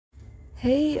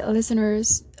Hey,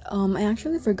 listeners. I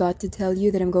actually forgot to tell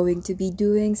you that I'm going to be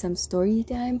doing some story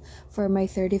time for my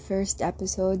 31st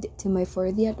episode to my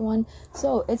 40th one.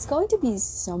 So it's going to be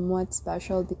somewhat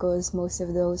special because most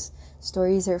of those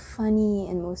stories are funny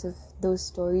and most of those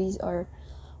stories are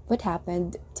what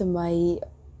happened to my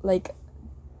like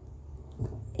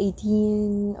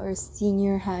 18 or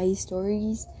senior high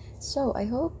stories. So I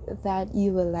hope that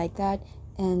you will like that.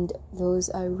 And those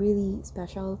are really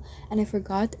special. And I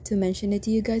forgot to mention it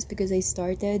to you guys because I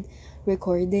started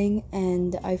recording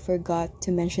and I forgot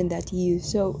to mention that to you.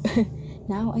 So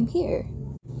now I'm here.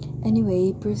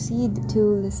 Anyway, proceed to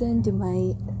listen to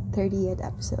my 30th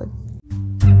episode.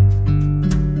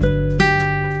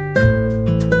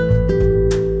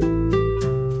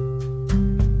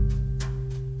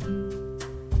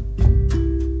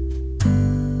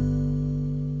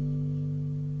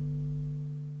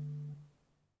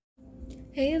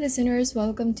 Hey listeners,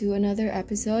 welcome to another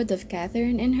episode of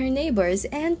Catherine and Her Neighbors.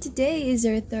 And today is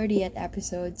our 30th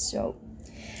episode. So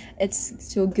it's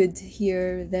so good to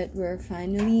hear that we're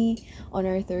finally on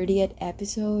our 30th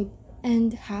episode.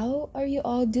 And how are you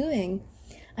all doing?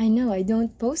 I know I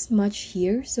don't post much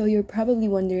here, so you're probably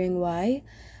wondering why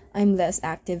I'm less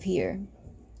active here.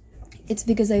 It's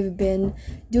because I've been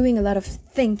doing a lot of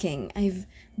thinking. I've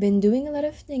been doing a lot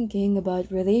of thinking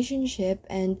about relationship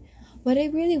and what I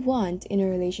really want in a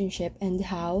relationship and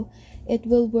how it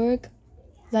will work.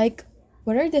 Like,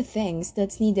 what are the things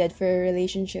that's needed for a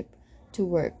relationship to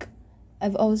work?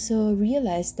 I've also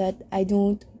realized that I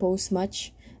don't post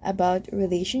much about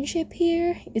relationship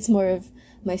here. It's more of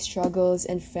my struggles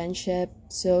and friendship.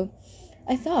 So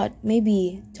I thought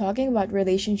maybe talking about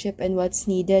relationship and what's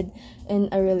needed in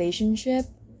a relationship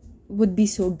would be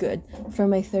so good for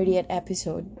my 30th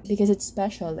episode because it's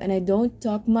special and I don't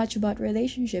talk much about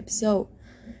relationships, so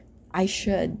I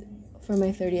should for my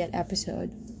 30th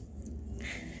episode.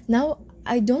 Now,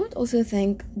 I don't also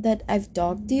think that I've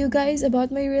talked to you guys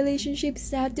about my relationship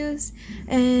status,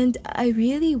 and I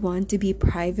really want to be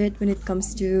private when it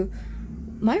comes to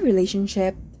my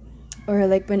relationship or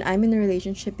like when I'm in a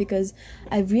relationship because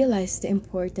I've realized the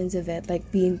importance of it,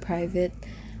 like being private.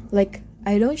 Like,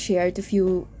 I don't share it to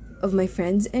few of my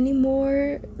friends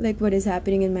anymore, like what is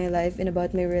happening in my life and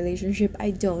about my relationship. I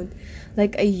don't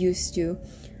like I used to.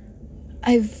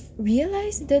 I've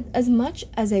realized that as much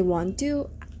as I want to,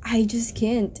 I just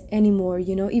can't anymore,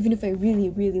 even if I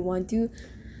really, really want to,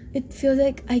 it feels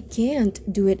like I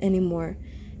can't do it anymore.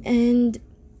 And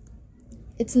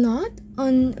it's not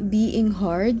on being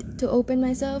hard to open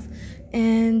myself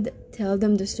and tell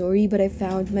them the story, but I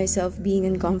found myself being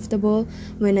uncomfortable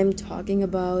when I'm talking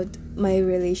about my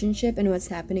relationship and what's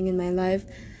happening in my life.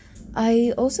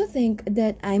 I also think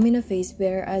that I'm in a phase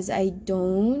where as I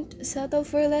don't settle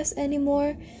for less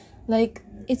anymore. Like,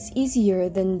 it's easier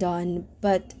than done,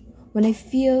 but when I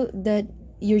feel that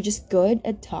you're just good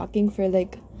at talking for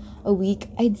like a week,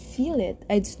 I'd feel it.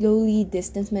 I'd slowly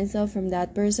distance myself from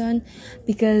that person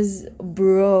because,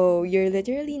 bro, you're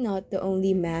literally not the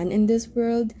only man in this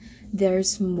world.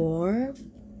 There's more.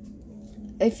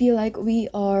 I feel like we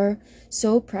are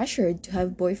so pressured to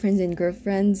have boyfriends and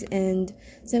girlfriends, and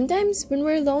sometimes when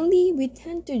we're lonely, we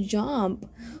tend to jump.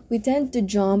 We tend to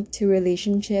jump to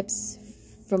relationships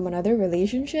from another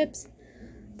relationships.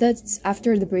 That's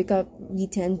after the breakup, we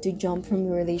tend to jump from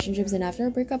relationships, and after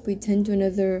a breakup, we tend to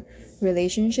another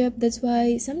relationship. That's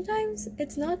why sometimes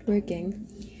it's not working.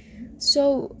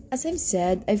 So, as I've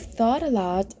said, I've thought a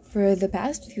lot for the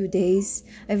past few days.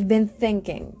 I've been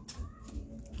thinking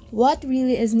what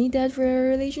really is needed for a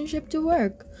relationship to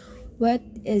work? What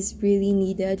is really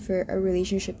needed for a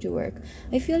relationship to work?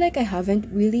 I feel like I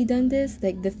haven't really done this,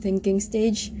 like the thinking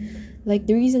stage. Like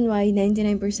the reason why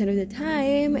 99% of the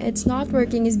time it's not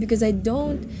working is because I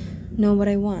don't know what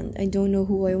I want. I don't know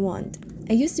who I want.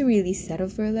 I used to really settle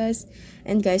for less,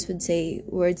 and guys would say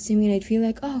words to me, and I'd feel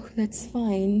like, oh, that's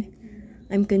fine.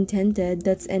 I'm contented.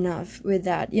 That's enough with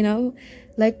that,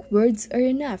 Like words are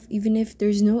enough, even if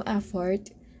there's no effort,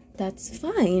 that's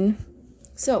fine.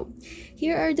 So,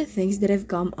 here are the things that I've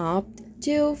come up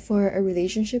to for a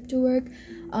relationship to work.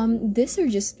 These are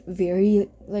just very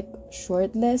like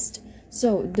short list.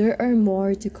 So there are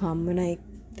more to come when I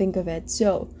think of it.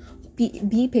 So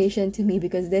be patient to me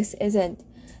because this isn't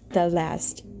the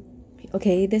last.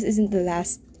 Okay, this isn't the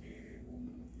last.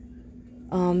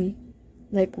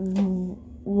 Like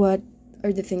what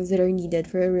are the things that are needed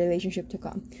for a relationship to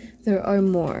come? There are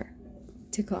more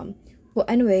to come. Well,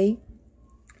 anyway,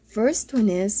 first one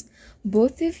is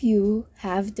both of you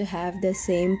have to have the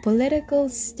same political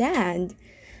stand.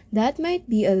 That might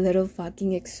be a little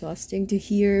fucking exhausting to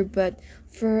hear, but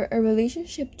For a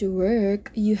relationship to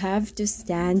work, you have to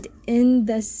stand in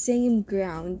the same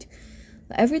ground.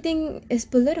 Everything is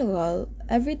political.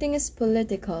 Everything is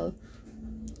political.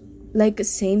 Like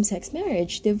same-sex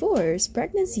marriage, divorce,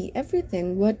 pregnancy,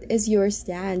 everything. What is your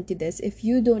stand to this? If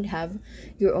you don't have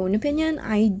your own opinion,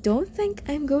 I don't think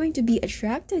I'm going to be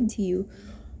attracted to you.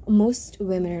 Most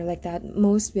women are like that.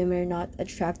 Most women are not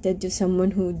attracted to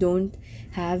someone who don't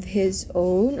have his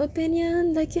own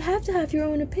opinion. Like, you have to have your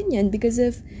own opinion, because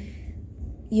if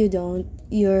you don't,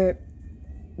 you're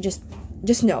just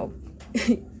no.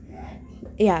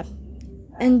 Yeah.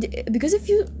 And because if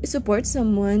you support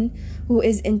someone who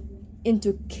is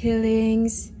into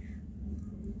killings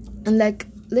and like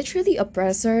literally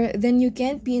oppressor, then you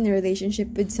can't be in a relationship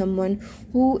with someone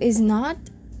who is not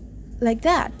like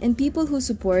that, and people who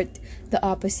support the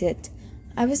opposite.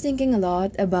 I was thinking a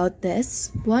lot about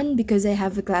this one because I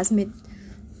have a classmate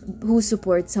who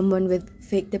supports someone with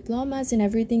fake diplomas and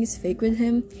everything is fake with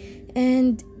him,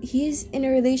 and he's in a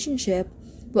relationship.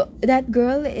 Well, that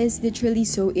girl is literally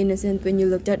so innocent when you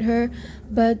looked at her,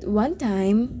 but one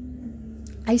time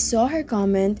I saw her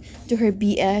comment to her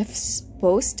BF's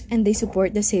post and they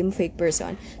support the same fake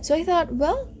person. So I thought,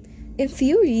 well, in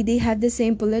theory, they had the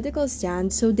same political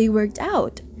stand, so they worked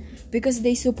out. Because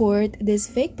they support this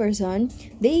fake person,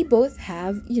 they both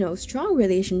have, strong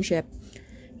relationship.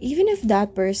 Even if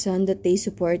that person that they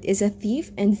support is a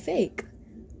thief and fake.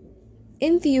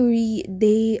 In theory,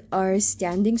 they are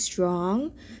standing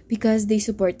strong because they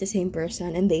support the same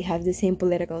person and they have the same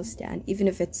political stand, even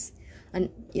if it's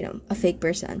a fake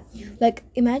person. Like,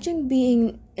 imagine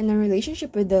being in a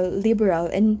relationship with a liberal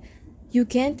and you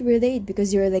can't relate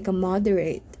because you're like a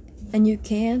moderate, and you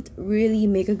can't really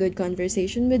make a good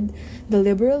conversation with the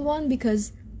liberal one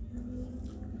because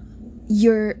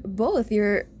you're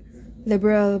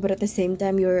liberal but at the same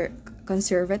time you're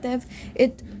conservative.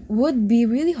 It would be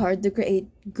really hard to create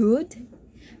good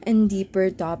and deeper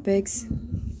topics.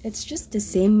 It's just the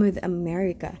same with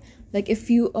America. Like, if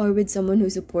you are with someone who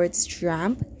supports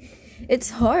Trump, it's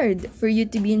hard for you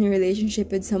to be in a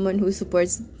relationship with someone who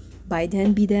supports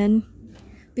Biden,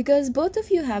 because both of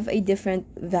you have a different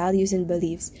values and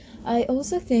beliefs. I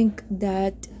also think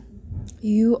that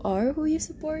you are who you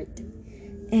support,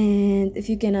 and if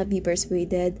you cannot be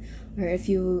persuaded, or if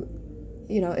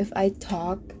if I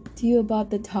talk to you about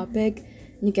the topic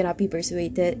and you cannot be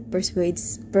persuaded,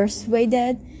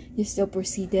 you still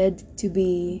proceeded to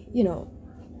be,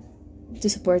 to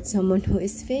support someone who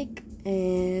is fake,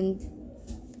 and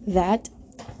that,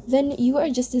 then you are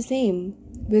just the same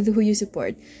with who you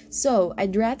support. So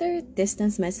I'd rather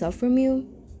distance myself from you.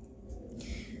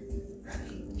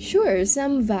 Sure,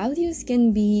 some values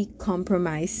can be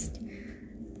compromised.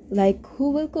 Like,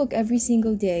 who will cook every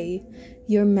single day?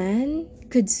 Your man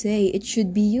could say it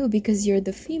should be you because you're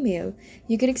the female.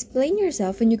 You could explain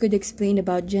yourself, and you could explain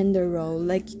about gender role.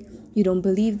 Like, you don't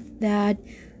believe that,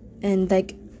 and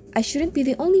like, I shouldn't be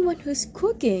the only one who's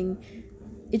cooking.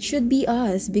 It should be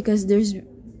us, because there's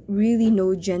really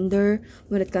no gender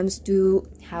when it comes to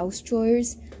house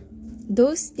chores.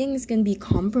 Those things can be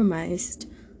compromised.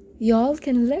 Y'all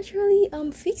can literally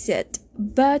fix it.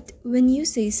 But when you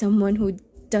say someone who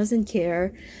doesn't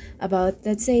care about,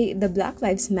 let's say, the Black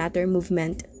Lives Matter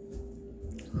movement,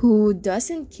 who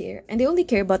doesn't care and they only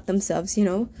care about themselves,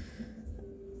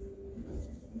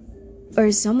 or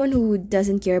someone who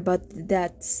doesn't care about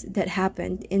that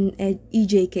happened in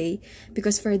EJK,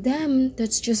 because for them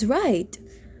that's just right.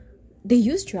 They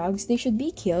use drugs, they should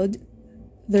be killed.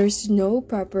 There's no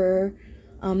proper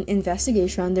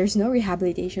investigation, there's no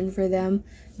rehabilitation for them.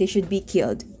 They should be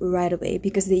killed right away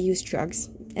because they use drugs,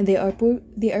 and they are poor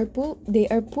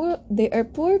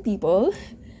people.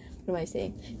 What am I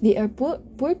saying? They are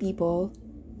poor people.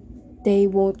 They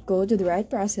won't go to the right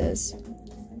process.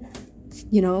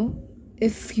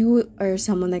 If you are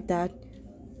someone like that,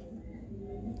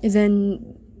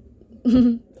 then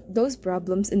those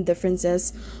problems and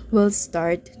differences will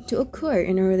start to occur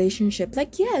in a relationship.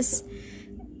 Like, yes,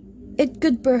 it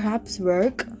could perhaps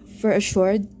work for a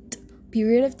short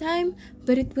period of time,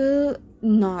 but it will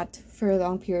not for a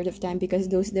long period of time, because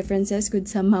those differences could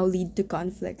somehow lead to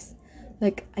conflicts.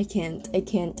 Like, I can't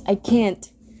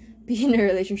be in a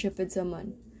relationship with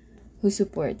someone who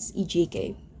supports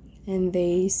EJK and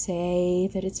they say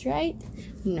that it's right.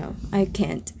 No, I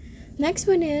can't. Next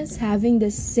one is having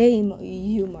the same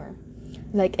humor.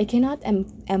 Like, I cannot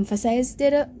emphasize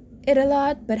it a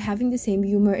lot, but having the same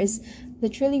humor is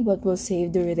literally what will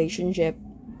save the relationship.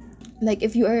 Like,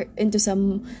 if you are into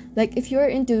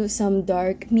some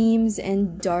dark memes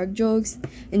and dark jokes,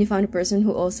 and you found a person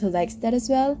who also likes that as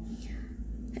well,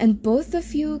 and both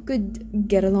of you could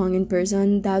get along in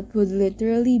person, that would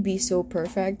literally be so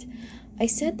perfect. I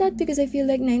said that because I feel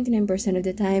like 99% of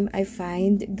the time I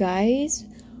find guys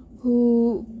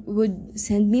who would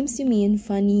send memes to me in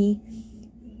funny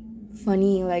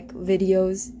like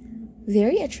videos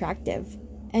very attractive,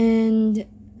 and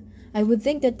I would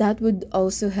think that that would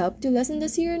also help to lessen the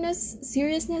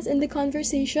seriousness in the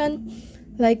conversation.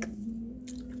 Like,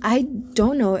 I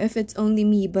don't know if it's only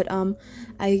me, but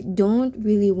I don't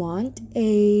really want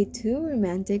a too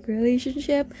romantic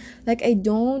relationship. Like, I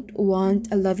don't want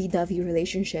a lovey-dovey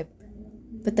relationship.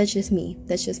 But that's just me.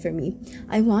 That's just for me.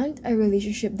 I want a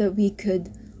relationship that we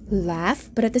could laugh,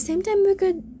 but at the same time we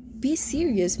could be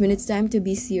serious when it's time to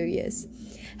be serious.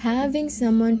 Having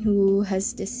someone who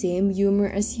has the same humor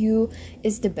as you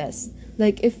is the best.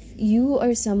 Like, if you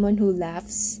are someone who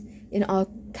laughs in all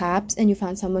caps and you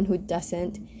found someone who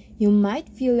doesn't, you might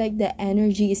feel like the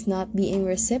energy is not being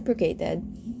reciprocated.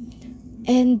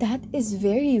 And that is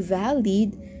very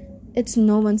valid. It's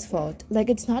no one's fault. Like,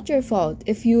 it's not your fault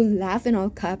if you laugh in all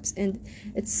caps, and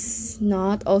it's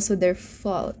not also their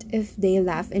fault if they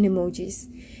laugh in emojis.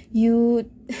 You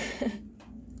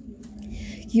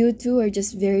you two are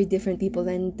just very different people,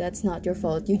 and that's not your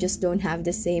fault. You just don't have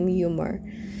the same humor.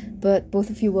 But both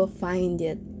of you will find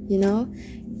it, you know?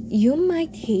 You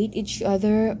might hate each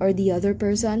other or the other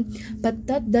person, but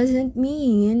that doesn't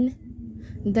mean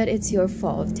that it's your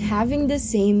fault. Having the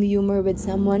same humor with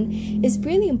someone is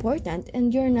really important,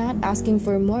 and you're not asking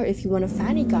for more. If you want a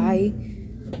funny guy,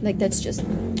 like,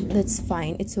 that's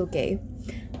fine. It's okay.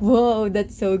 Whoa,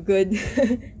 that's so good.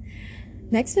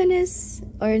 Next one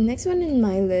on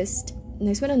my list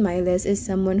is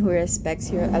someone who respects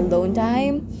your alone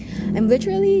time. I'm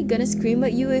literally gonna scream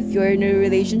at you if you're in a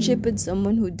relationship with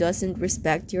someone who doesn't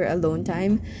respect your alone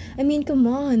time. I mean, come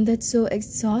on, that's so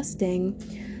exhausting.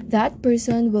 That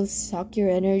person will suck your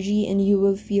energy, and you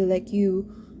will feel like you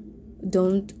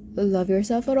don't love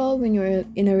yourself at all when you're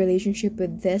in a relationship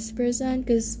with this person,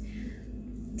 because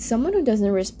someone who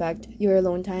doesn't respect your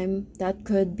alone time, that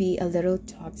could be a little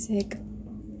toxic,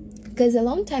 because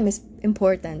alone time is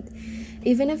important.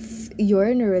 Even if you're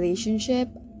in a relationship,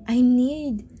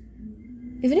 even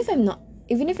if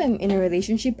I'm in a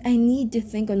relationship, I need to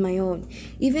think on my own.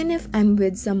 Even if I'm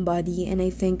with somebody and I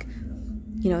think,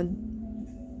 you know,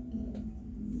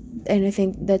 and I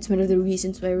think that's one of the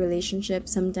reasons why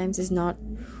relationships sometimes is not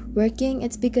working.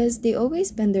 It's because they always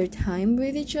spend their time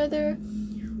with each other.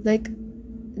 Like,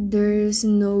 there's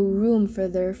no room for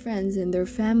their friends and their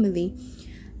family.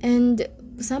 And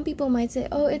some people might say,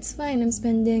 oh, it's fine, I'm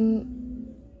spending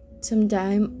some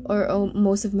time or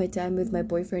most of my time with my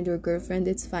boyfriend or girlfriend.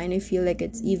 It's fine. I feel like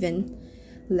it's even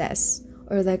less,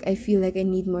 or like I feel like I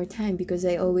need more time because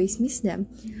I always miss them.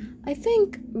 I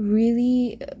think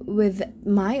really, with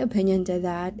my opinion to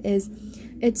that, is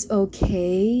it's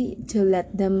okay to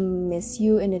let them miss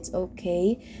you, and it's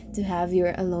okay to have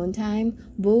your alone time.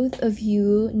 Both of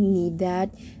you need that,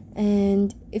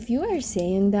 and if you are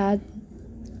saying that,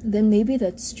 then maybe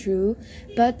that's true.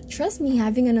 But trust me,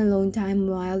 having an alone time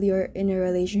while you're in a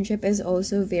relationship is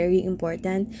also very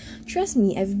important. Trust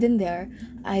me, I've been there.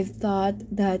 I've thought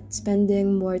that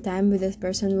spending more time with this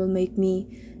person will make me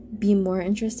be more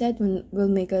interested, will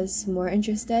make us more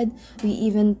interested. We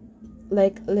even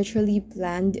like literally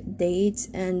planned dates,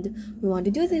 and we want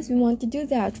to do this, we want to do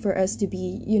that for us to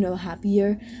be,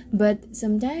 happier. But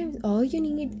sometimes all you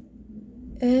need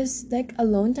is like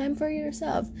alone time for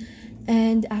yourself.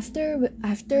 And after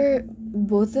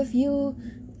both of you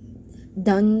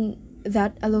done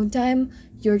that alone time,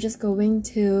 you're just going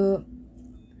to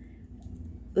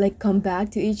like come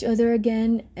back to each other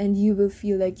again, and you will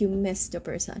feel like you missed the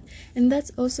person, and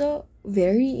that's also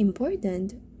very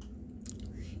important.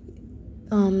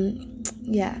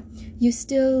 Yeah, you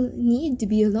still need to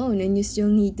be alone, and you still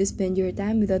need to spend your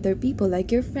time with other people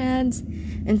like your friends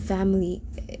and family.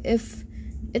 If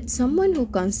it's someone who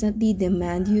constantly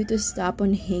demand you to stop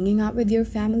on hanging out with your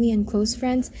family and close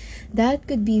friends, that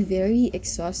could be very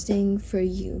exhausting for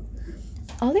you.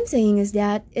 All I'm saying is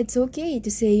that it's okay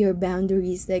to say your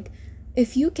boundaries. Like,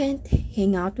 if you can't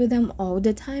hang out with them all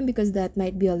the time because that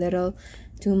might be a little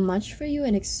too much for you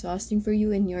and exhausting for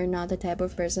you, and you're not the type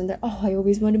of person that, oh, I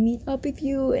always want to meet up with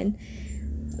you, and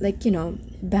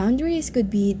boundaries could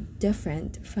be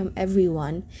different from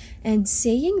everyone, and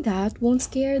saying that won't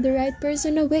scare the right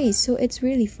person away, so it's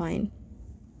really fine.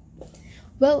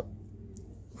 Well,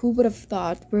 who would have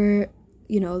thought we're,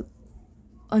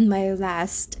 on my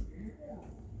last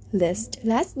list.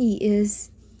 Lastly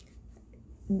is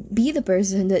be the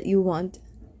person that you want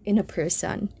in a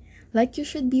person. Like, you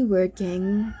should be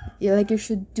working, like you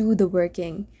should do the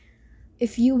working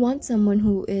if you want someone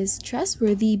who is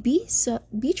trustworthy, be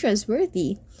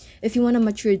trustworthy. If you want a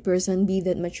matured person, be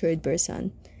that matured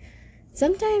person.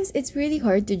 Sometimes it's really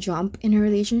hard to jump in a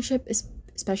relationship,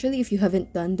 especially if you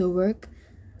haven't done the work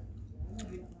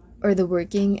or the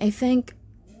working. I think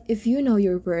if you know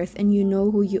your worth and you know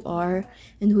who you are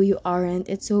and who you aren't,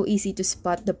 it's so easy to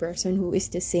spot the person who is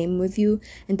the same with you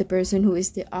and the person who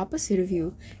is the opposite of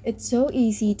you. It's so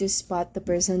easy to spot the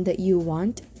person that you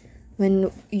want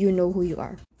when you know who you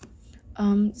are.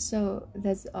 So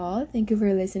that's all. Thank you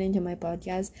for listening to my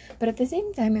podcast. But at the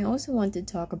same time, I also want to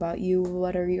talk about you.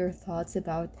 What are your thoughts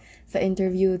about the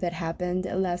interview that happened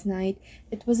last night?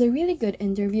 It was a really good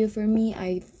interview for me.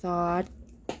 I thought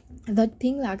that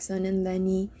Ping Lacson and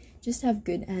Lenny just have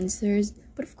good answers.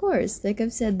 But of course, like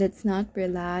I've said, let's not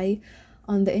rely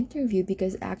on the interview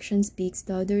because action speaks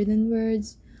louder than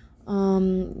words.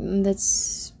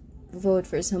 Let's vote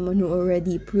for someone who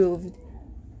already proved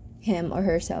him or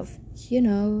herself.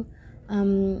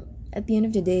 At the end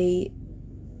of the day,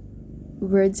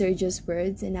 words are just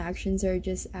words and actions are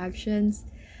just actions.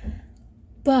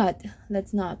 But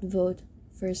let's not vote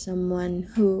for someone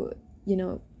who,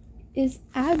 is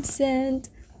absent,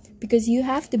 because you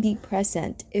have to be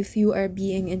present if you are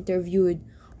being interviewed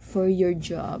for your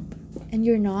job. And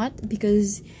you're not,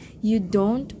 because you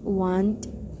don't want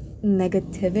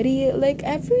negativity. Like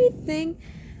everything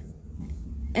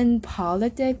in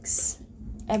politics,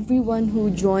 everyone who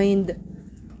joined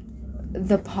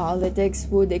the politics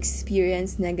would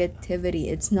experience negativity.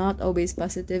 It's not always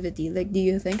positivity. Like, do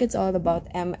you think it's all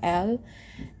about ML?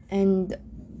 And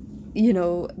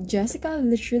Jessica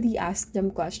literally asked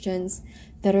them questions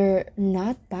that are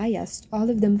not biased. All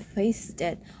of them faced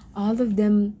it. All of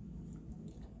them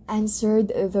answered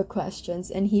the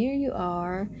questions. And here you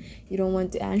are. You don't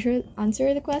want to answer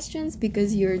the questions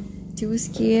because you're too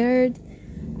scared.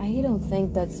 I don't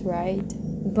think that's right.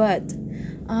 But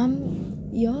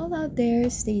y'all out there,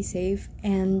 stay safe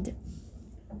and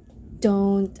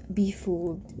don't be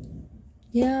fooled.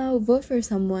 Vote for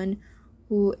someone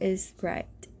who is right.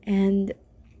 And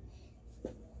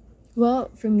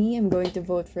well, for me, I'm going to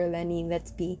vote for Lenny.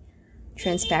 Let's be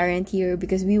transparent here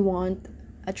because we want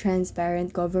a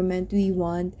transparent government. We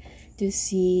want to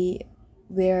see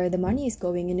where the money is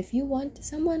going. And if you want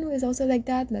someone who is also like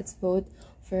that, let's vote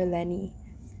for Lenny.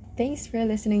 Thanks for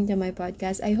listening to my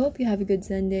podcast. I hope you have a good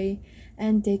Sunday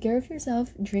and take care of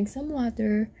yourself. Drink some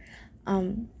water.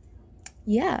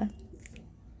 Yeah.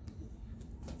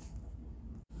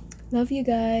 Love you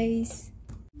guys.